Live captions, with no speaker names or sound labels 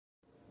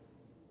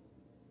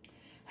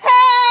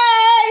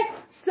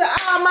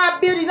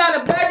beauties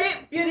on a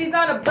budget, beauties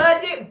on a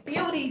budget,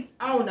 beauties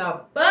on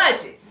a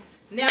budget.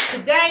 Now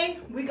today,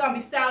 we're going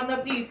to be styling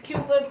up these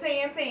cute little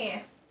tan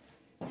pants.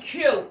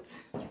 Cute.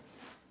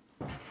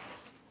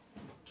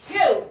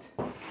 Cute.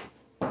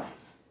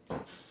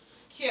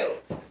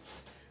 Cute.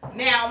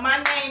 Now, my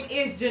name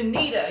is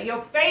Janita,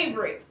 your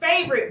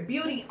favorite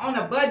beauty on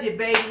a budget,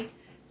 baby.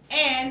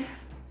 And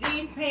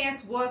these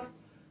pants was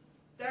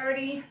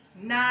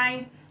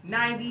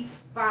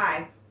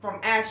 $39.95 from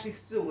Ashley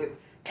Stewart.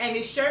 And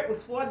this shirt was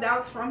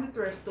 $4 from the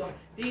thrift store.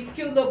 These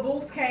cute little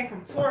boots came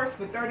from Taurus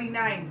for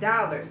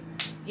 $39.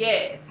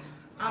 Yes,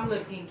 I'm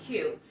looking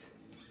cute.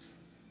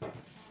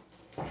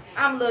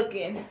 I'm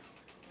looking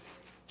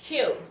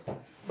cute.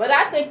 But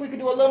I think we could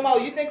do a little more.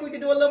 You think we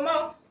could do a little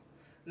more?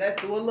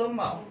 Let's do a little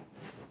more.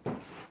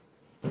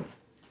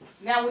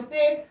 Now with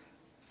this,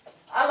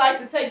 I like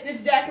to take this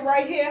jacket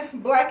right here,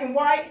 black and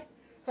white,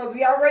 because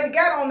we already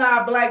got on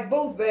our black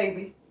boots,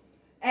 baby.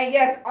 And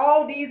yes,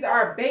 all these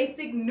are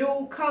basic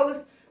nude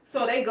colors,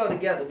 so they go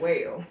together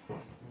well.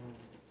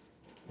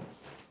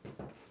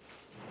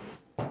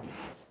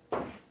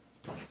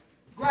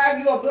 Grab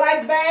you a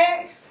black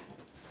bag.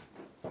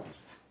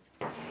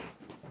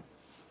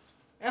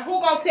 And who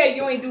gonna tell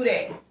you ain't do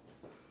that?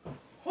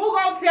 Who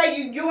gonna tell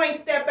you you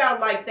ain't step out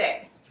like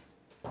that?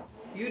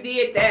 You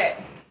did that.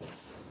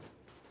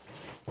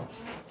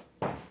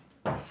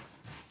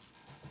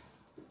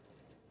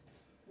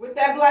 With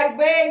that black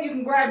bag, you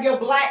can grab your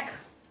black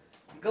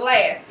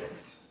glasses.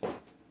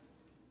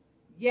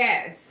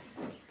 Yes.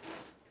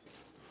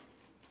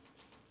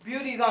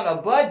 Beauty's on a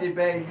budget,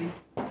 baby.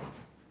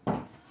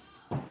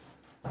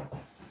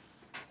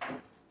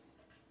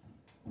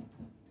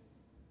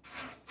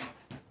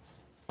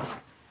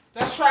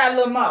 Let's try a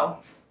little more.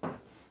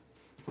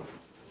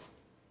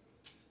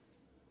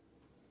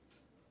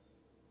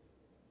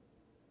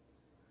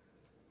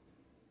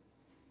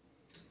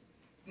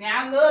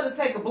 Now, I love to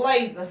take a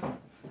blazer,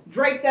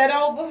 drape that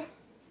over,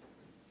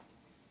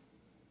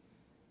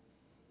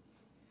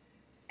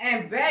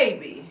 and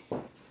baby,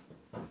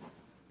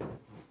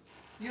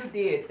 you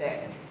did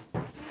that.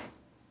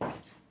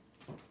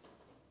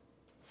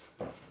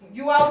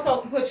 You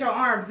also can put your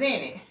arms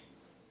in it.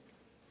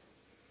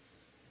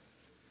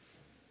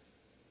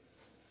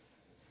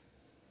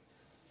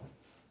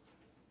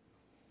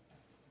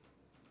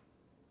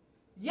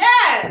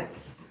 Yes!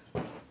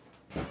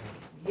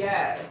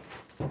 Yes.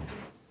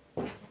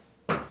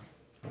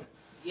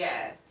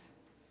 Yes.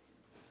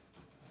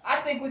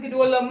 I think we could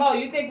do a little more.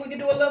 You think we could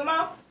do a little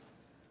more?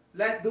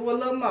 Let's do a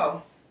little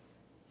more.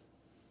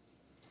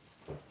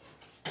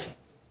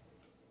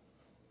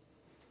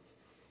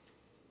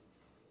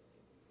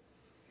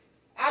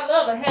 I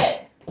love a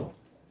hat.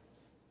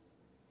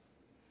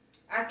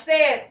 I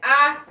said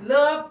I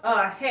love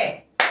a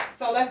hat.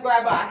 So let's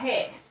grab our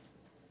hat.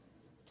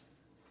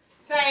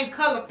 Same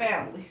color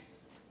family.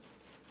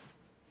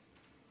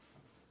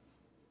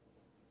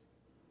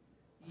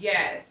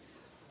 Yes.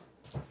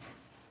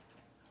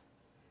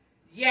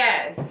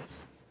 Yes.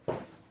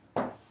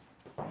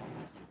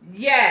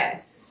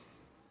 Yes.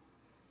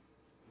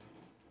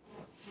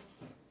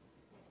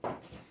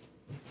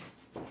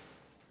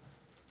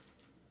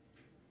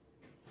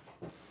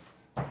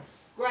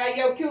 Grab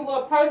your cute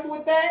little purse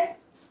with that.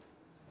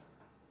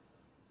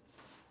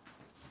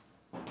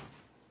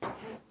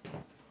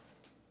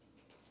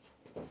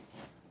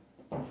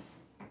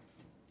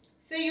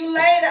 See you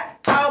later,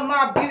 all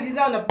my beauties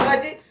on the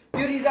budget.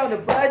 Beauties on the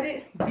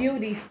budget.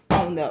 Beauties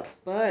on the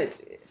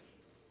budget.